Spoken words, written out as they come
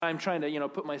I'm trying to,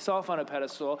 put myself on a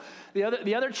pedestal.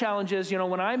 The other challenge is,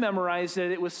 when I memorized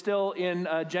it, it was still in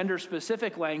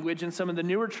gender-specific language, and some of the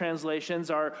newer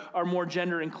translations are more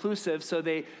gender-inclusive, so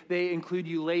they include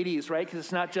you ladies, right? Because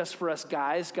it's not just for us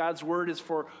guys. God's word is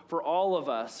for all of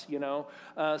us,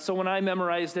 So when I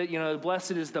memorized it,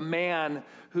 blessed is the man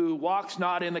who walks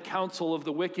not in the counsel of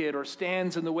the wicked or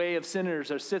stands in the way of sinners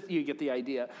or you get the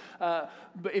idea.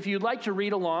 But if you'd like to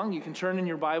read along, you can turn in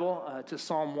your Bible to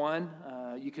Psalm 1.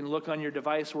 You can look on your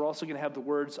device. We're also going to have the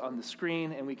words on the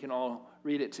screen, and we can all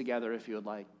read it together if you would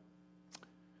like.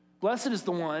 Blessed is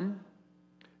the one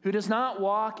who does not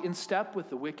walk in step with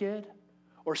the wicked,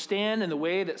 or stand in the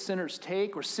way that sinners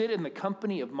take, or sit in the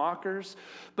company of mockers,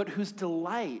 but whose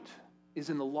delight is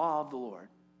in the law of the Lord,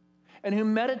 and who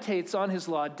meditates on his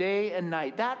law day and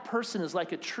night. That person is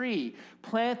like a tree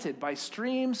planted by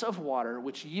streams of water,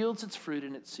 which yields its fruit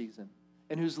in its season,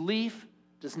 and whose leaf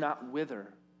does not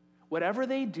wither. Whatever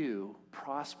they do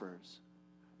prospers.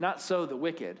 Not so the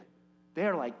wicked. They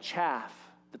are like chaff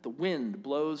that the wind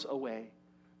blows away.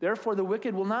 Therefore the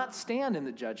wicked will not stand in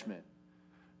the judgment,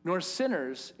 nor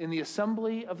sinners in the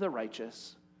assembly of the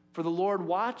righteous. For the Lord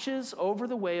watches over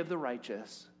the way of the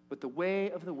righteous, but the way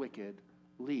of the wicked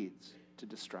leads to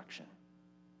destruction.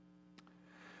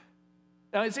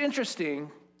 Now it's interesting,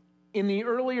 in the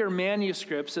earlier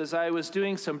manuscripts, as I was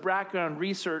doing some background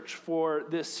research for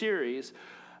this series,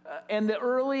 and the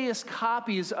earliest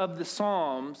copies of the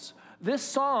Psalms, this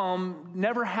psalm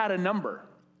never had a number.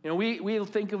 We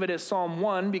think of it as Psalm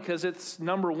 1 because it's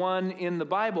number 1 in the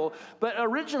Bible, but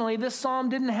originally this psalm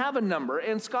didn't have a number,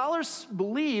 and scholars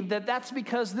believe that that's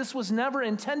because this was never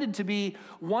intended to be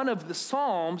one of the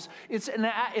psalms. It's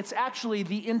actually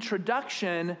the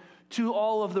introduction to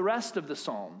all of the rest of the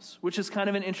psalms, which is kind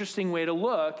of an interesting way to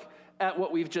look at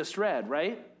what we've just read,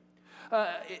 right?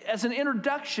 As an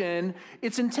introduction,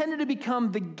 it's intended to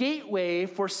become the gateway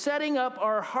for setting up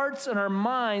our hearts and our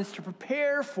minds to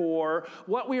prepare for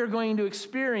what we are going to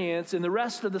experience in the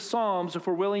rest of the Psalms if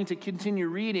we're willing to continue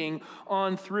reading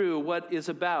on through what is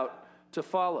about to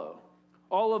follow.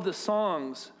 All of the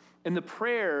songs and the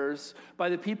prayers by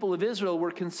the people of Israel were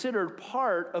considered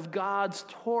part of God's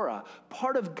Torah,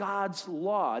 part of God's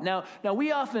law. Now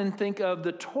we often think of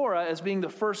the Torah as being the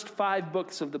first 5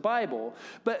 books of the Bible,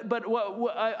 but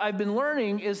what I've been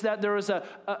learning is that there is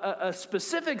a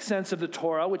specific sense of the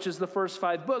Torah, which is the first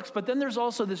 5 books, but then there's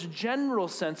also this general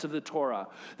sense of the Torah.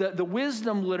 The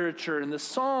wisdom literature and the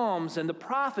Psalms and the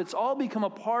prophets all become a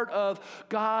part of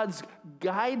God's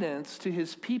guidance to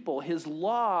his people, his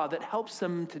law that helps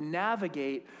them to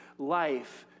navigate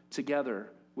life together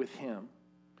with him.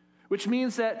 Which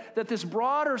means that this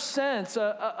broader sense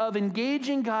of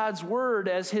engaging God's word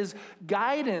as his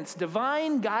guidance,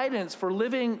 divine guidance for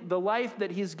living the life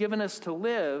that he's given us to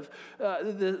live,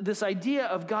 this idea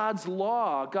of God's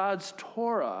law, God's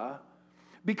Torah,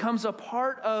 becomes a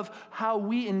part of how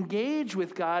we engage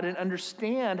with God and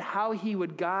understand how he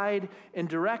would guide and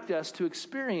direct us to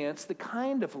experience the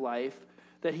kind of life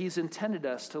that he's intended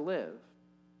us to live.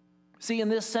 See, in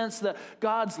this sense, that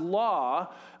God's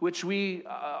law, which we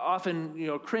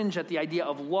often cringe at the idea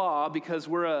of law because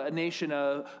we're a nation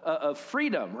of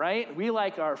freedom, right? We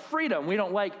like our freedom. We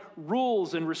don't like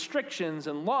rules and restrictions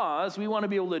and laws. We want to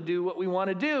be able to do what we want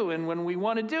to do and when we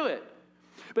want to do it.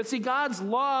 But see, God's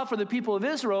law for the people of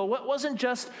Israel wasn't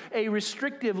just a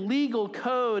restrictive legal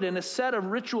code and a set of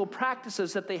ritual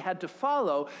practices that they had to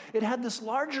follow. It had this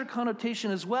larger connotation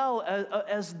as well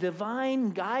as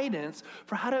divine guidance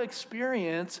for how to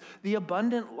experience the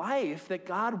abundant life that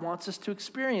God wants us to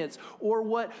experience, or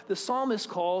what the psalmist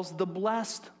calls the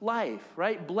blessed life,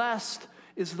 right? Blessed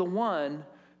is the one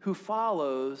who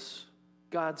follows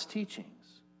God's teachings.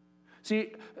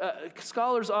 See,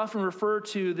 scholars often refer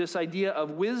to this idea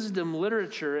of wisdom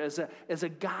literature as a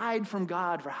guide from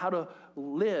God for how to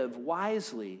live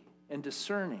wisely and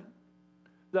discerning.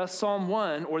 Thus, Psalm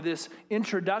 1, or this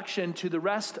introduction to the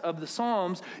rest of the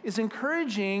Psalms, is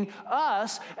encouraging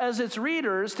us as its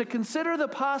readers to consider the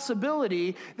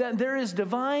possibility that there is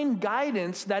divine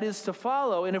guidance that is to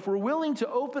follow. And if we're willing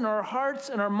to open our hearts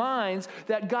and our minds,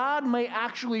 that God may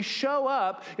actually show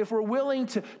up. If we're willing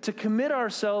to commit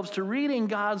ourselves to reading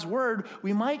God's word,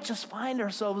 we might just find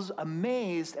ourselves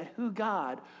amazed at who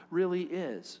God really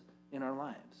is in our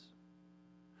lives.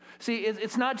 See,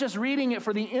 it's not just reading it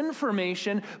for the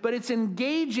information, but it's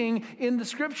engaging in the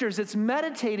scriptures. It's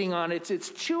meditating on it. It's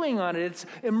chewing on it. It's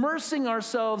immersing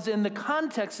ourselves in the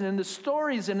context and in the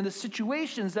stories and in the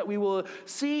situations that we will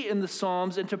see in the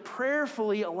Psalms, and to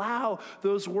prayerfully allow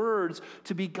those words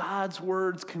to be God's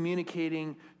words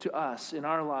communicating to us in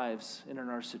our lives and in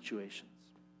our situations.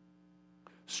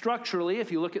 Structurally,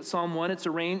 if you look at Psalm 1, it's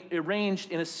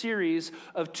arranged in a series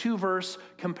of 2-verse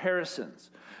comparisons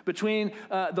between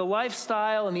the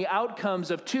lifestyle and the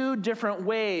outcomes of 2 different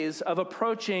ways of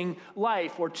approaching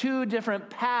life, or 2 different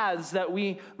paths that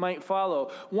we might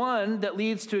follow. One that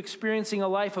leads to experiencing a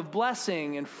life of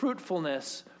blessing and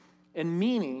fruitfulness and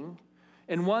meaning,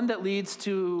 and one that leads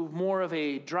to more of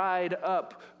a dried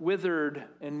up, withered,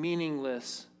 and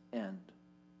meaningless end.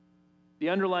 The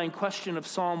underlying question of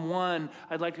Psalm 1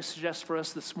 I'd like to suggest for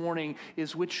us this morning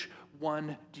is, which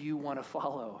one do you want to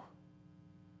follow?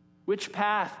 Which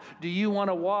path do you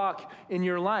want to walk in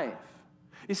your life?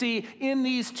 You see, in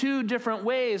these 2 different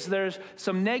ways, there's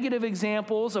some negative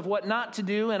examples of what not to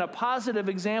do and a positive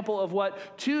example of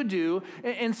what to do.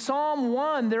 And Psalm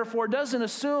 1, therefore, doesn't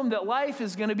assume that life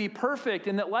is going to be perfect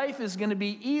and that life is going to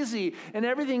be easy and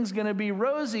everything's going to be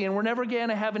rosy and we're never going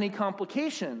to have any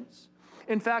complications.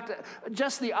 In fact,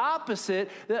 just the opposite.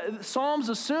 Psalms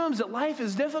assumes that life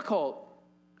is difficult.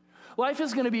 Life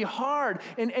is going to be hard,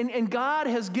 and God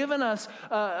has given us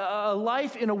a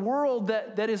life in a world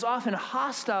that is often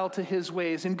hostile to his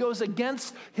ways and goes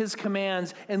against his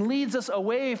commands and leads us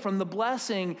away from the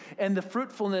blessing and the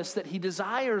fruitfulness that he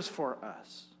desires for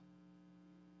us.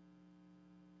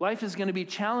 Life is going to be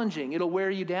challenging. It'll wear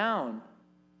you down.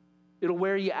 It'll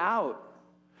wear you out.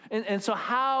 And so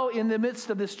how, in the midst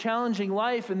of this challenging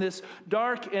life, in this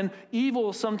dark and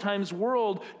evil sometimes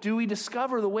world, do we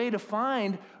discover the way to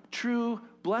find true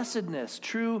blessedness,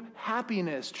 true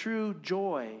happiness, true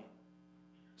joy?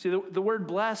 See, the word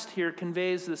blessed here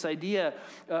conveys this idea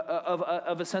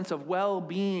of a sense of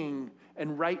well-being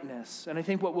and rightness. And I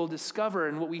think what we'll discover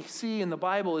and what we see in the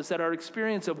Bible is that our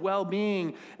experience of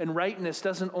well-being and rightness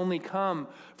doesn't only come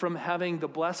from having the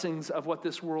blessings of what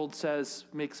this world says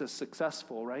makes us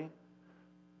successful, right?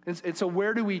 And so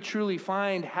where do we truly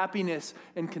find happiness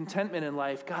and contentment in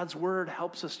life? God's word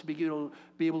helps us to be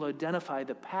able to identify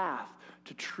the path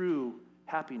to true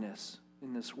happiness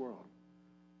in this world.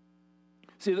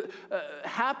 See,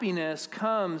 happiness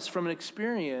comes from an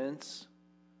experience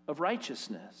of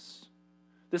righteousness.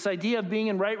 This idea of being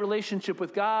in right relationship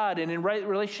with God and in right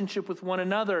relationship with one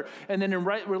another and then in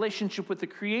right relationship with the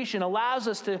creation allows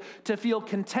us to feel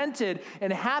contented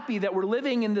and happy that we're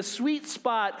living in the sweet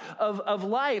spot of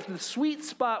life, the sweet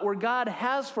spot where God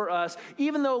has for us.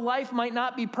 Even though life might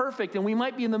not be perfect and we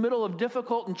might be in the middle of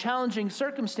difficult and challenging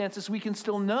circumstances, we can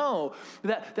still know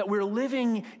that we're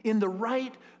living in the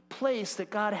right place that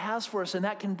God has for us, and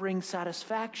that can bring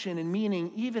satisfaction and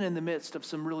meaning even in the midst of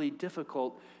some really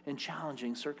difficult and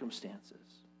challenging circumstances.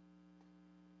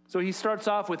 So he starts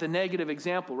off with a negative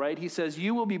example, right? He says,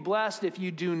 you will be blessed if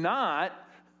you do not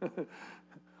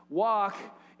walk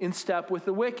in step with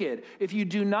the wicked, if you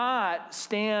do not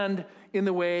stand in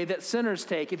the way that sinners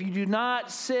take, if you do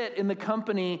not sit in the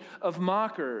company of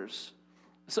mockers.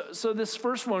 So this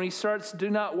first one, he starts, do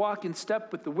not walk in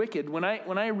step with the wicked. When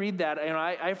I read that,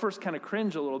 I first kind of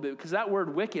cringe a little bit because that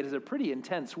word wicked is a pretty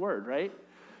intense word, right?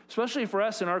 Especially for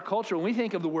us in our culture, when we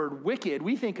think of the word wicked,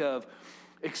 we think of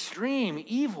extreme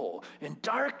evil and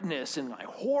darkness and like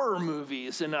horror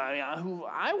movies. And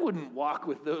I wouldn't walk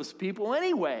with those people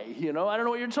anyway. I don't know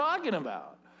what you're talking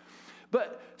about.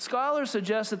 But scholars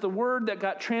suggest that the word that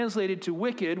got translated to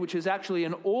wicked, which is actually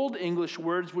an Old English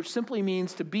word, which simply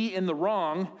means to be in the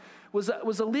wrong, was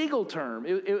a legal term.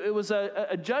 It was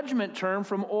a judgment term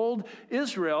from old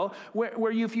Israel,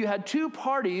 where if you had 2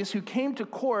 parties who came to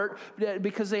court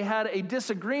because they had a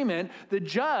disagreement, the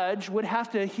judge would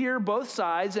have to hear both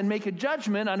sides and make a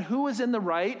judgment on who was in the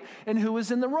right and who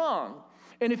was in the wrong.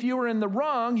 And if you were in the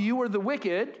wrong, you were the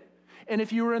wicked, and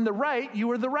if you were in the right, you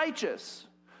were the righteous.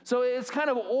 So it's kind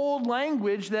of old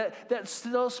language that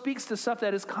still speaks to stuff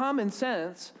that is common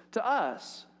sense to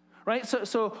us, right?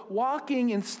 So walking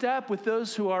in step with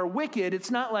those who are wicked, it's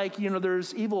not like,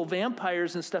 there's evil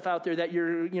vampires and stuff out there that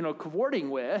you're, cavorting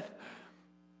with.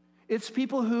 It's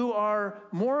people who are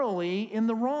morally in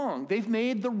the wrong. They've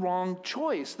made the wrong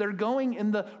choice. They're going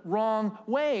in the wrong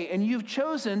way, and you've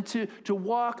chosen to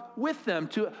walk with them,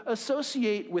 to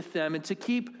associate with them, and to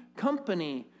keep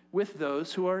company with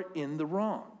those who are in the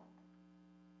wrong.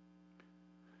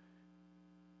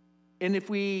 And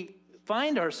if we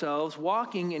find ourselves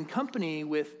walking in company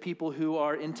with people who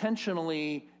are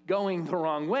intentionally going the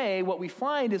wrong way, what we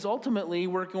find is ultimately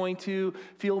we're going to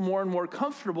feel more and more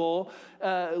comfortable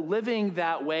living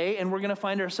that way, and we're going to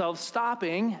find ourselves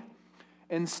stopping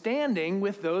and standing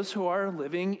with those who are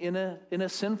living in a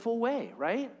sinful way,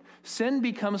 right? sin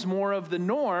becomes more of the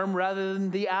norm rather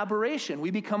than the aberration.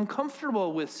 We become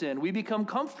comfortable with sin. We become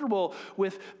comfortable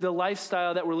with the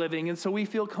lifestyle that we're living, and so we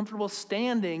feel comfortable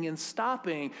standing and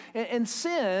stopping. And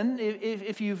sin,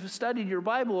 if you've studied your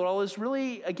Bible at all, is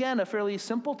really, again, a fairly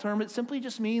simple term. It simply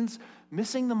just means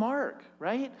missing the mark,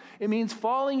 right? It means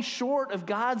falling short of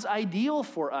God's ideal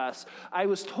for us. I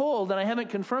was told, and I haven't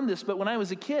confirmed this, but when I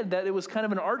was a kid, that it was kind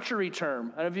of an archery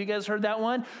term. I don't know if you guys heard that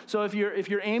one. So if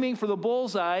you're aiming for the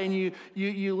bullseye and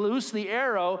you loose the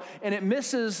arrow and it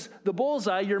misses the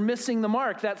bullseye, you're missing the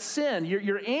mark. That's sin.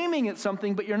 You're aiming at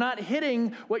something, but you're not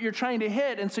hitting what you're trying to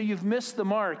hit, and so you've missed the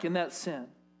mark, and that's sin.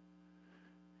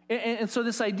 And so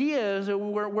this idea is that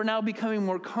we're now becoming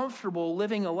more comfortable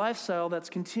living a lifestyle that's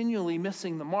continually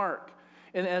missing the mark.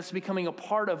 And that's becoming a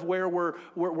part of where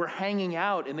we're hanging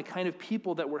out and the kind of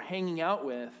people that we're hanging out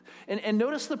with. And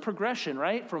notice the progression,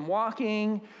 right? From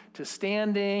walking to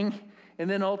standing, and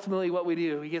then ultimately what we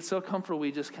do, we get so comfortable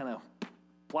we just kind of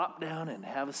plop down and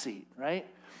have a seat, right?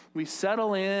 We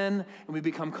settle in and we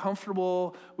become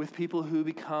comfortable with people who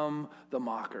become the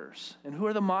mockers. And who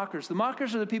are the mockers? The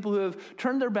mockers are the people who have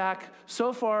turned their back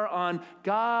so far on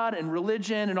God and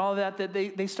religion and all that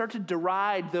they start to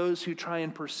deride those who try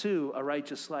and pursue a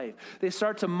righteous life. They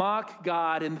start to mock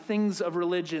God and things of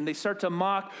religion. They start to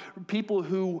mock people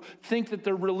who think that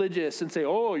they're religious and say,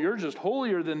 oh, you're just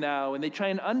holier than thou. And they try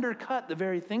and undercut the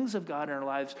very things of God in our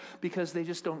lives because they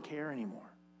just don't care anymore.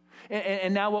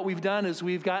 And now what we've done is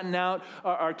we've gotten out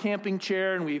our camping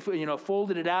chair and we've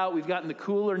folded it out. We've gotten the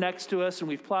cooler next to us and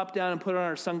we've plopped down and put on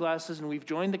our sunglasses and we've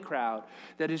joined the crowd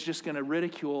that is just going to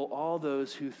ridicule all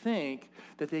those who think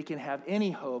that they can have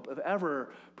any hope of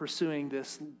ever pursuing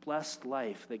this blessed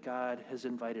life that God has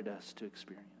invited us to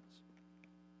experience.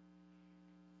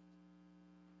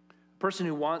 A person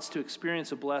who wants to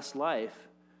experience a blessed life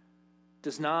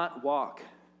does not walk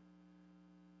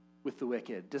with the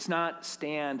wicked, does not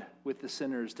stand with the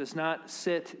sinners, does not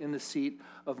sit in the seat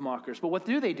of mockers. But what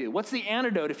do? What's the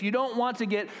antidote? If you don't want to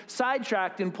get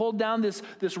sidetracked and pulled down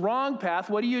this wrong path,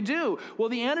 what do? Well,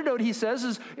 the antidote, he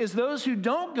says, is those who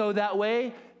don't go that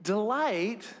way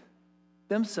delight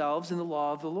themselves in the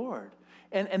law of the Lord.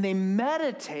 And they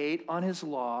meditate on his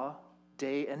law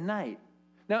day and night.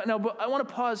 Now, but I want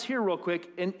to pause here real quick,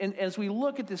 and as we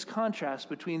look at this contrast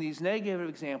between these negative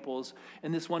examples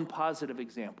and this one positive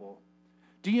example,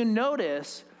 do you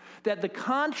notice that the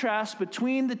contrast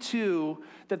between the two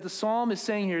that the psalm is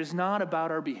saying here is not about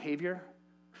our behavior?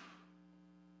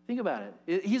 Think about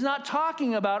it. He's not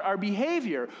talking about our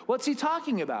behavior. What's he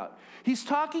talking about? He's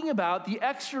talking about the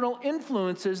external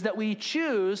influences that we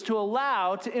choose to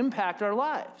allow to impact our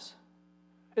lives.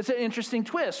 It's an interesting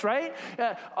twist, right?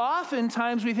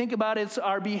 Oftentimes we think about it's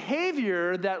our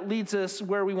behavior that leads us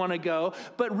where we want to go,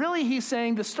 but really he's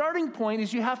saying the starting point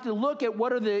is you have to look at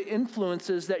what are the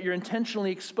influences that you're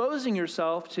intentionally exposing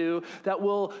yourself to that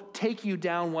will take you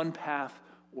down one path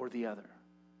or the other.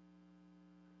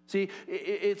 See,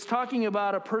 it's talking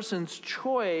about a person's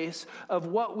choice of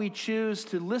what we choose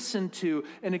to listen to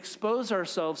and expose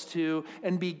ourselves to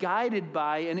and be guided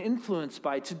by and influenced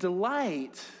by, to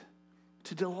delight.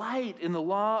 To delight in the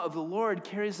law of the Lord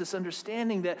carries this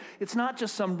understanding that it's not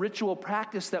just some ritual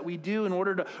practice that we do in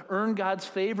order to earn God's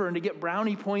favor and to get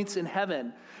brownie points in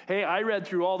heaven. Hey, I read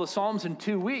through all the Psalms in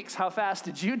 2 weeks. How fast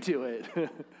did you do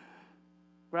it?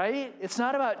 Right? It's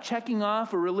not about checking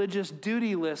off a religious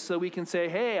duty list so we can say,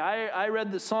 hey, I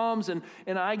read the Psalms and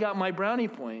I got my brownie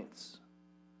points.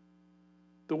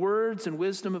 The words and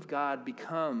wisdom of God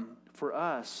become, for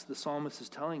us, the psalmist is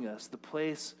telling us, the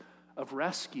place of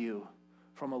rescue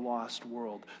from a lost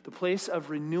world, the place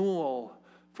of renewal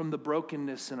from the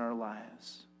brokenness in our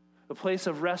lives, a place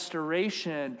of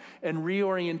restoration and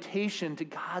reorientation to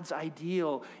God's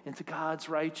ideal and to God's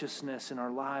righteousness in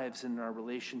our lives and in our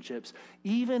relationships,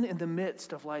 even in the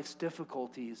midst of life's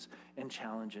difficulties and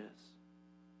challenges.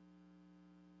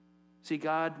 See,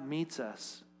 God meets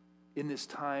us in this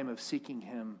time of seeking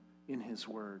him in his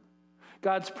word.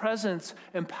 God's presence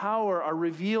and power are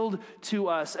revealed to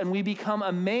us, and we become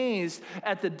amazed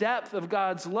at the depth of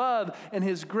God's love and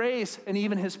his grace and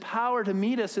even his power to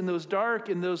meet us in those dark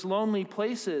and those lonely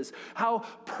places. How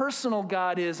personal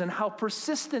God is and how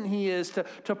persistent he is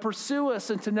to pursue us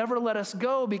and to never let us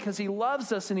go because he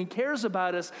loves us and he cares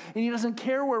about us and he doesn't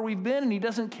care where we've been and he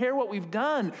doesn't care what we've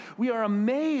done. We are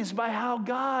amazed by how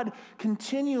God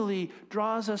continually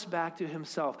draws us back to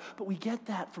himself. But we get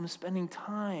that from spending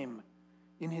time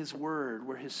in his word,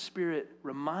 where his Spirit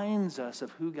reminds us of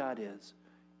who God is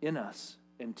in us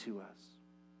and to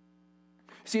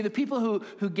us. See, the people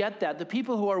who get that, the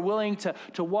people who are willing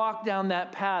to walk down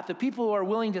that path, the people who are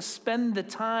willing to spend the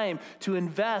time to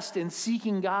invest in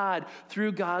seeking God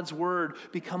through God's word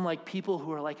become like people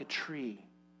who are like a tree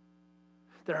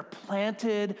that are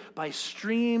planted by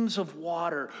streams of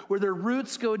water, where their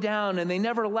roots go down and they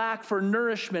never lack for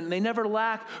nourishment and they never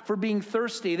lack for being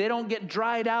thirsty. They don't get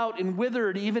dried out and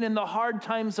withered even in the hard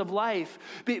times of life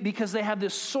because they have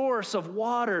this source of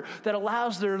water that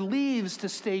allows their leaves to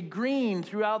stay green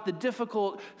throughout the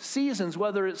difficult seasons,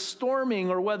 whether it's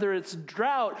storming or whether it's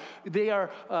drought. They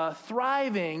are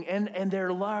thriving and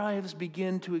their lives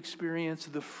begin to experience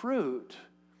the fruit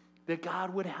that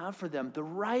God would have for them. The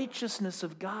righteousness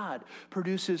of God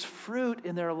produces fruit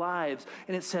in their lives.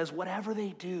 And it says, whatever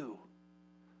they do,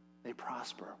 they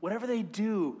prosper. Whatever they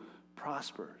do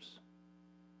prospers.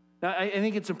 Now, I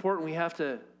think it's important we have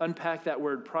to unpack that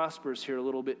word prospers here a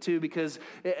little bit too, because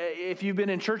if you've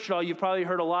been in church at all, you've probably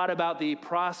heard a lot about the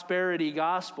prosperity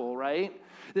gospel, right?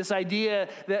 This idea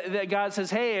that God says,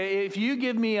 hey, if you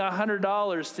give me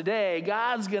 $100 today,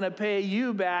 God's going to pay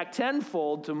you back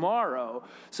tenfold tomorrow.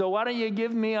 So why don't you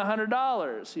give me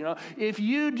 $100? You know, if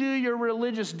you do your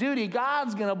religious duty,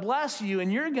 God's going to bless you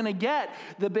and you're going to get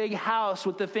the big house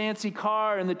with the fancy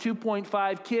car and the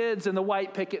 2.5 kids and the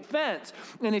white picket fence.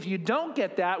 And if you don't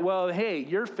get that, well, hey,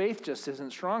 your faith just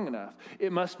isn't strong enough.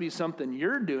 It must be something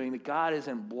you're doing that God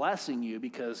isn't blessing you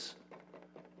because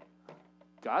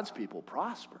God's people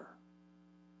prosper.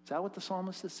 Is that what the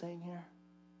psalmist is saying here?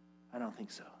 I don't think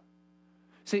so.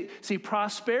 See,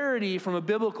 prosperity from a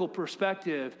biblical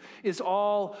perspective is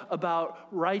all about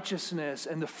righteousness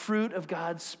and the fruit of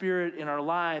God's Spirit in our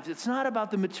lives. It's not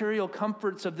about the material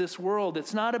comforts of this world.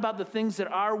 It's not about the things that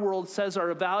our world says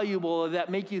are valuable or that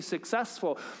make you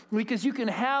successful. Because you can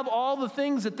have all the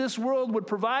things that this world would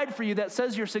provide for you that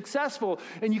says you're successful,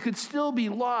 and you could still be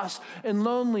lost and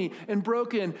lonely and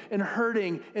broken and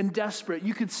hurting and desperate.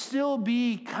 You could still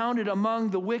be counted among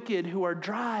the wicked who are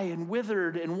dry and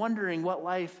withered and wondering what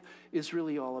life is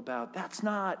really all about. That's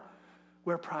not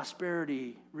where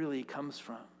prosperity really comes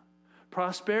from.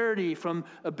 Prosperity from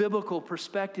a biblical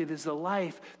perspective is the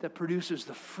life that produces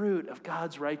the fruit of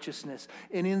God's righteousness.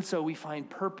 And in so we find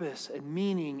purpose and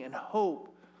meaning and hope,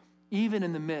 even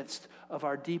in the midst of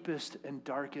our deepest and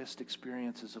darkest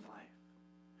experiences of life.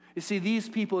 You see, these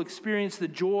people experience the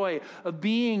joy of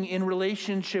being in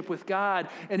relationship with God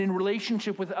and in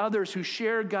relationship with others who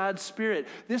share God's Spirit.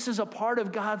 This is a part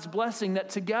of God's blessing, that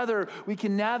together we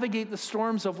can navigate the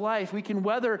storms of life. We can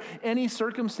weather any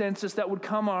circumstances that would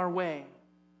come our way.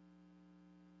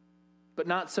 But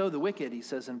not so the wicked, he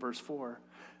says in verse 4.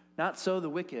 Not so the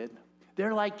wicked.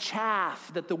 They're like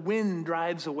chaff that the wind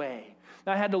drives away.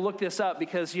 Now, I had to look this up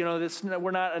because,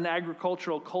 we're not an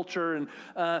agricultural culture. And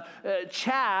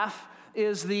chaff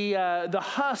is the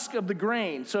husk of the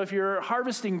grain. So if you're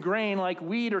harvesting grain like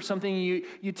wheat or something,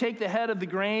 you take the head of the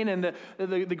grain, and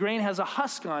the grain has a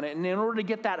husk on it. And in order to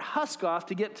get that husk off,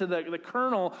 to get to the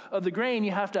kernel of the grain, you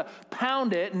have to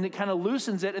pound it, and it kind of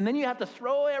loosens it. And then you have to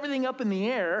throw everything up in the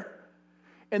air.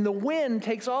 And the wind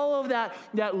takes all of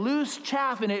that loose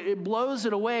chaff and it blows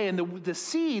it away. And the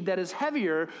seed that is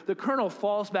heavier, the kernel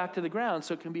falls back to the ground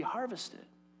so it can be harvested.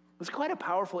 It's quite a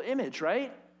powerful image,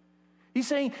 right? He's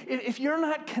saying if you're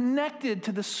not connected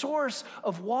to the source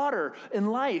of water and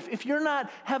life, if you're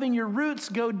not having your roots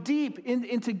go deep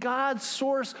into God's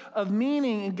source of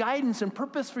meaning and guidance and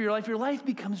purpose for your life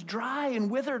becomes dry and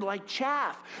withered like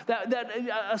chaff. That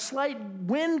a slight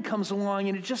wind comes along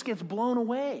and it just gets blown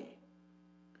away.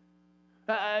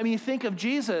 I mean, think of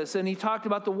Jesus, and he talked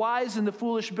about the wise and the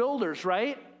foolish builders,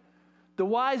 right? The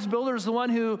wise builder is the one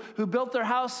who built their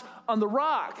house on the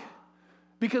rock,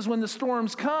 because when the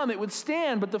storms come, it would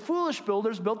stand. But the foolish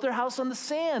builders built their house on the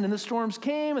sand, and the storms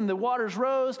came, and the waters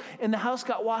rose, and the house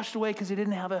got washed away because they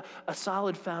didn't have a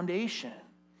solid foundation.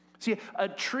 See, a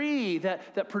tree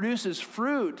that produces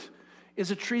fruit is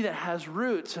a tree that has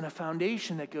roots and a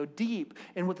foundation that go deep.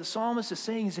 And what the psalmist is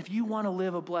saying is, if you want to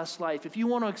live a blessed life, if you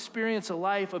want to experience a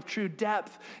life of true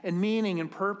depth and meaning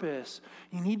and purpose,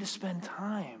 you need to spend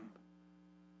time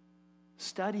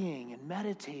studying and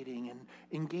meditating and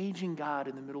engaging God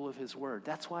in the middle of his word.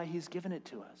 That's why he's given it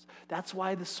to us. That's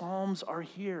why the Psalms are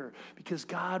here, because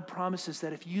God promises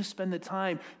that if you spend the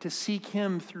time to seek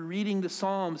him through reading the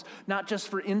Psalms, not just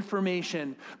for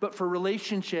information, but for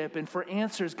relationship and for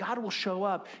answers, God will show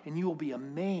up and you will be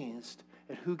amazed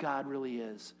at who God really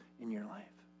is in your life.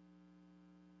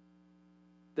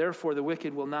 Therefore, the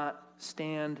wicked will not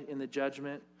stand in the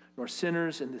judgment, nor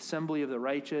sinners in the assembly of the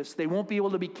righteous. They won't be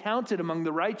able to be counted among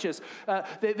the righteous.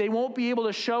 They won't be able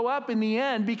to show up in the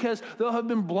end because they'll have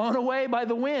been blown away by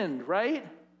the wind, right?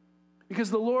 Because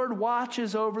the Lord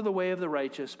watches over the way of the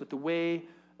righteous, but the way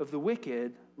of the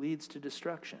wicked leads to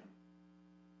destruction.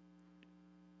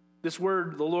 This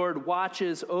word, the Lord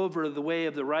watches over the way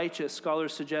of the righteous,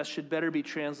 scholars suggest should better be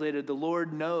translated, the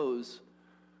Lord knows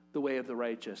the way of the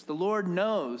righteous. The Lord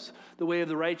knows the way of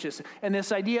the righteous. And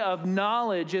this idea of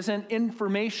knowledge isn't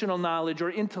informational knowledge or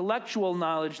intellectual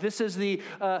knowledge. This is the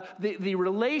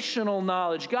relational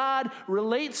knowledge. God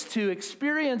relates to,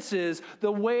 experiences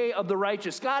the way of the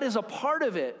righteous. God is a part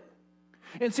of it.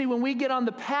 And see, when we get on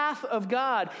the path of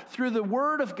God through the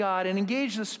Word of God and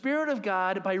engage the Spirit of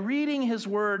God by reading His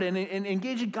Word and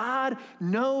engaging, God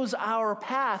knows our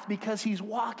path because He's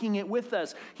walking it with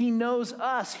us. He knows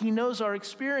us. He knows our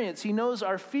experience. He knows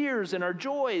our fears and our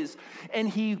joys. And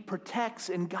He protects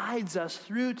and guides us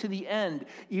through to the end,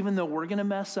 even though we're going to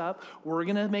mess up. We're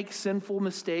going to make sinful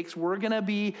mistakes. We're going to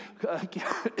be,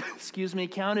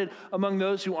 counted among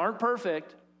those who aren't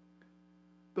perfect.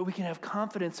 But we can have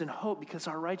confidence and hope because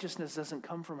our righteousness doesn't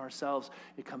come from ourselves.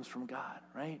 It comes from God,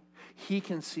 right? He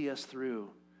can see us through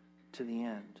to the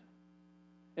end.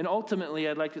 And ultimately,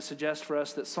 I'd like to suggest for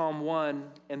us that Psalm 1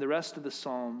 and the rest of the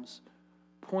Psalms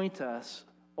point us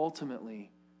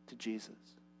ultimately to Jesus.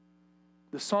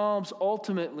 The Psalms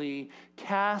ultimately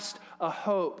cast a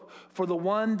hope for the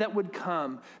one that would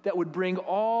come, that would bring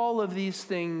all of these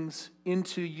things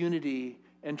into unity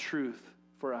and truth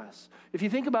for us. If you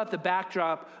think about the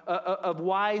backdrop of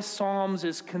why Psalms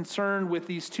is concerned with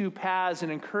these two paths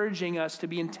and encouraging us to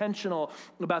be intentional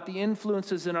about the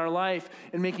influences in our life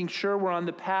and making sure we're on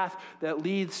the path that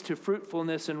leads to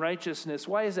fruitfulness and righteousness,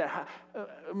 why is that?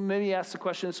 Maybe ask the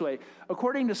question this way.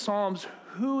 According to Psalms,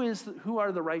 who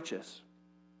are the righteous?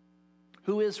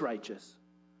 Who is righteous?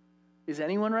 Is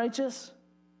anyone righteous?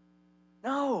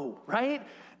 No, right?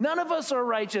 None of us are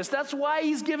righteous. That's why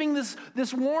he's giving this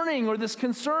warning or this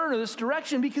concern or this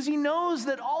direction, because he knows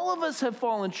that all of us have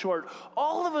fallen short.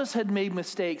 All of us had made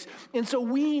mistakes. And so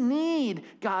we need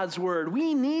God's word.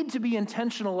 We need to be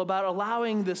intentional about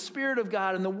allowing the Spirit of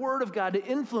God and the Word of God to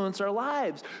influence our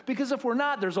lives. Because if we're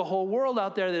not, there's a whole world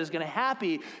out there that is going to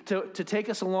happy to take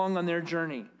us along on their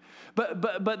journey.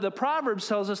 But the Proverbs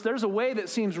tells us there's a way that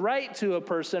seems right to a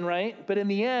person, right? But in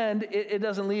the end, it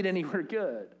doesn't lead anywhere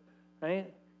good,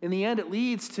 right? In the end, it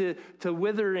leads to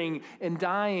withering and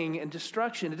dying and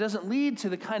destruction. It doesn't lead to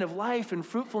the kind of life and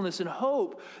fruitfulness and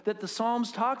hope that the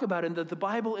Psalms talk about and that the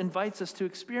Bible invites us to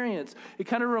experience. It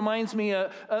kind of reminds me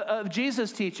of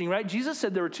Jesus' teaching, right? Jesus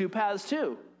said there were two paths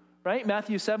too, right?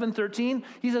 Matthew 7:13,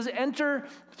 he says, enter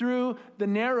through the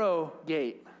narrow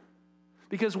gate.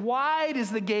 Because wide is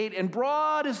the gate and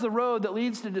broad is the road that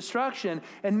leads to destruction,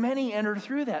 and many enter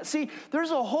through that. See,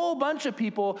 there's a whole bunch of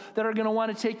people that are going to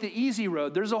want to take the easy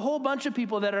road. There's a whole bunch of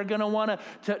people that are going to want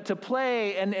to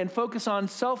play and focus on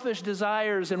selfish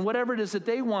desires and whatever it is that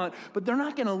they want, but they're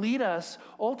not going to lead us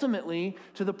ultimately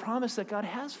to the promise that God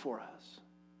has for us.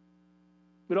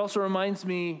 It also reminds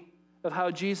me of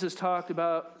how Jesus talked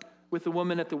about with the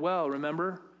woman at the well,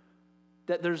 remember?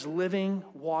 That there's living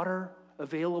water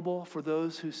available for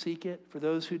those who seek it, for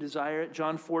those who desire it.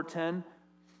 John 4:10.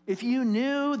 If you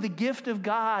knew the gift of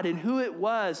God and who it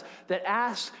was that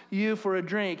asked you for a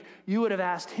drink, you would have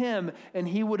asked him and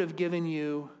he would have given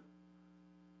you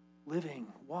living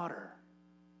water.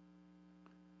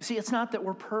 See, it's not that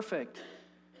we're perfect.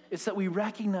 It's that we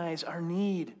recognize our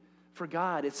need for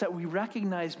God. It's that we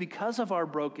recognize because of our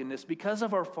brokenness, because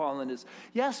of our fallenness,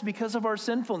 yes, because of our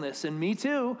sinfulness, and me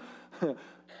too,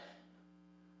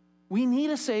 we need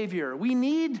a Savior. We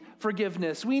need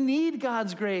forgiveness. We need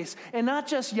God's grace. And not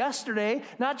just yesterday,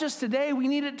 not just today. We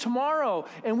need it tomorrow.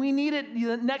 And we need it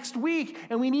next week.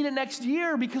 And we need it next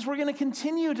year because we're going to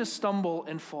continue to stumble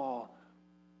and fall.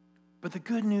 But the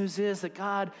good news is that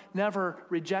God never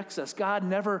rejects us. God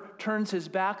never turns his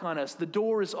back on us. The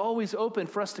door is always open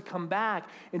for us to come back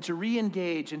and to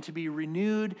re-engage and to be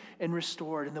renewed and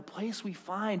restored. And the place we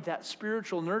find that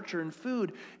spiritual nurture and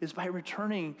food is by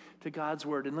returning to God's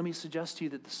word. And let me suggest to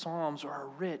you that the Psalms are a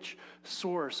rich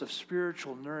source of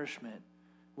spiritual nourishment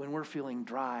when we're feeling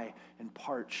dry and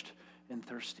parched and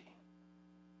thirsty.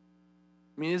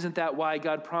 I mean, isn't that why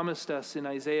God promised us in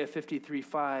Isaiah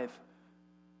 53:5,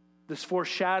 this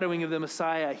foreshadowing of the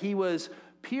Messiah? He was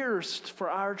pierced for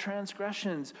our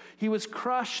transgressions. He was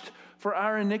crushed for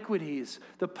our iniquities.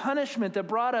 The punishment that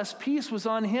brought us peace was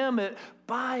on him.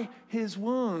 By his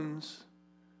wounds,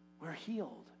 we're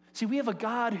healed. See, we have a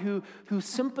God who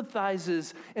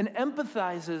sympathizes and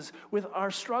empathizes with our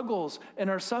struggles and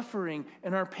our suffering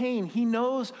and our pain. He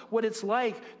knows what it's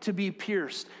like to be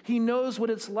pierced. He knows what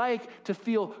it's like to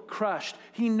feel crushed.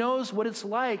 He knows what it's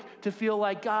like to feel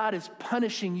like God is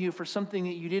punishing you for something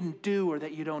that you didn't do or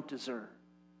that you don't deserve.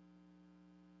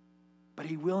 but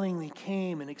he willingly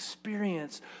came and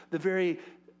experienced the very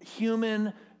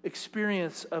human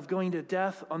experience of going to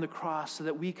death on the cross so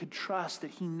that we could trust that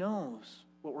he knows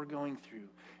what we're going through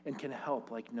and can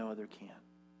help like no other can.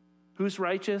 Who's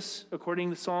righteous according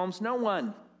to Psalms? No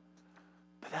one.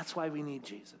 But that's why we need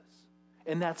Jesus.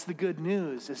 And that's the good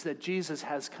news, is that Jesus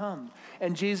has come.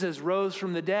 And Jesus rose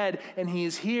from the dead, and he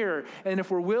is here. And if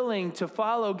we're willing to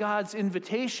follow God's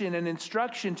invitation and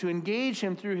instruction to engage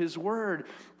him through his word,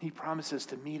 he promises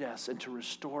to meet us and to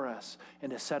restore us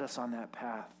and to set us on that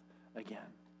path again.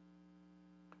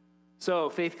 So,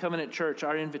 Faith Covenant Church,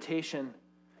 our invitation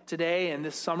today and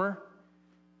this summer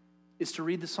is to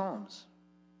read the Psalms,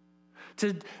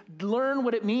 to learn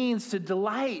what it means to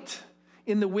delight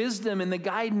in the wisdom and the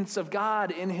guidance of God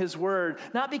in his word.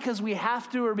 Not because we have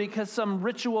to or because some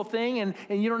ritual thing, and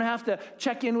you don't have to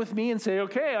check in with me and say,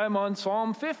 okay, I'm on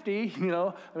Psalm 50. I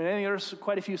think there's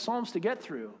quite a few Psalms to get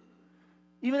through.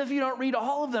 Even if you don't read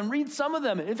all of them, read some of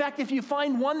them. In fact, if you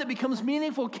find one that becomes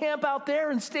meaningful, camp out there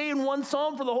and stay in one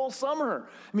Psalm for the whole summer.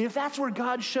 If that's where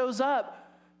God shows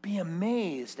up, be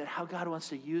amazed at how God wants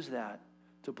to use that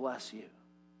to bless you.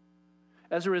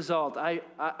 As a result,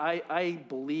 I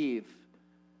believe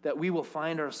that we will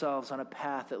find ourselves on a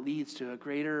path that leads to a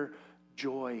greater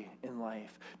joy in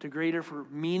life, to greater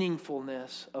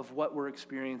meaningfulness of what we're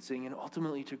experiencing, and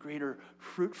ultimately to greater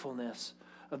fruitfulness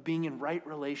of being in right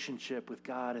relationship with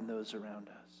God and those around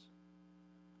us.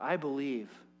 I believe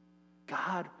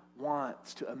God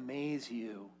wants to amaze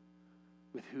you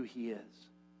with who he is.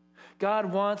 God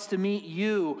wants to meet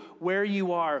you where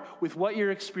you are with what you're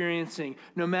experiencing,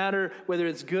 no matter whether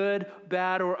it's good,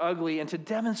 bad, or ugly, and to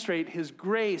demonstrate his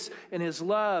grace and his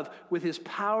love with his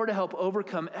power to help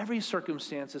overcome every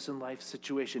circumstances in life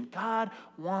situation. God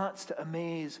wants to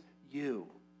amaze you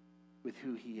with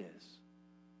who he is.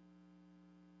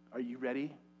 Are you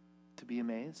ready to be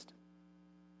amazed?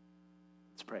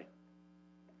 Let's pray.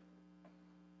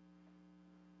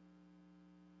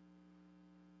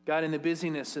 God, in the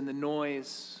busyness and the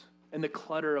noise and the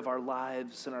clutter of our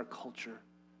lives and our culture,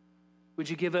 would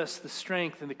you give us the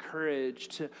strength and the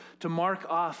courage to mark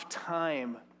off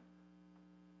time,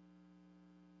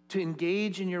 to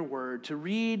engage in your word, to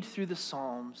read through the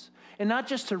Psalms, and not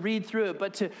just to read through it,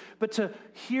 but to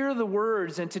hear the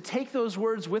words and to take those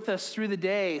words with us through the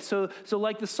day. So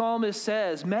like the psalmist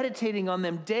says, meditating on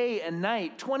them day and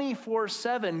night,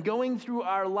 24/7, going through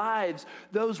our lives,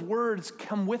 those words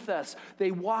come with us.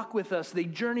 They walk with us, they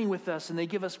journey with us, and they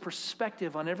give us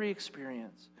perspective on every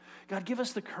experience. God, give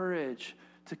us the courage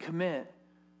to commit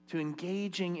to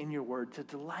engaging in your word, to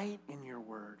delight in your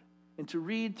word, and to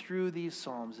read through these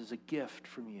Psalms as a gift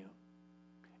from you.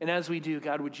 And as we do,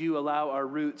 God, would you allow our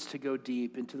roots to go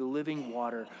deep into the living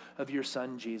water of your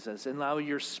Son, Jesus, and allow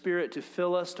your Spirit to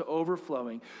fill us to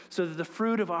overflowing so that the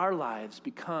fruit of our lives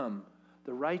become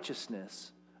the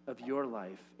righteousness of your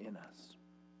life in us.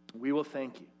 We will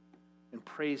thank you and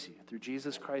praise you through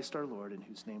Jesus Christ our Lord, in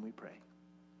whose name we pray.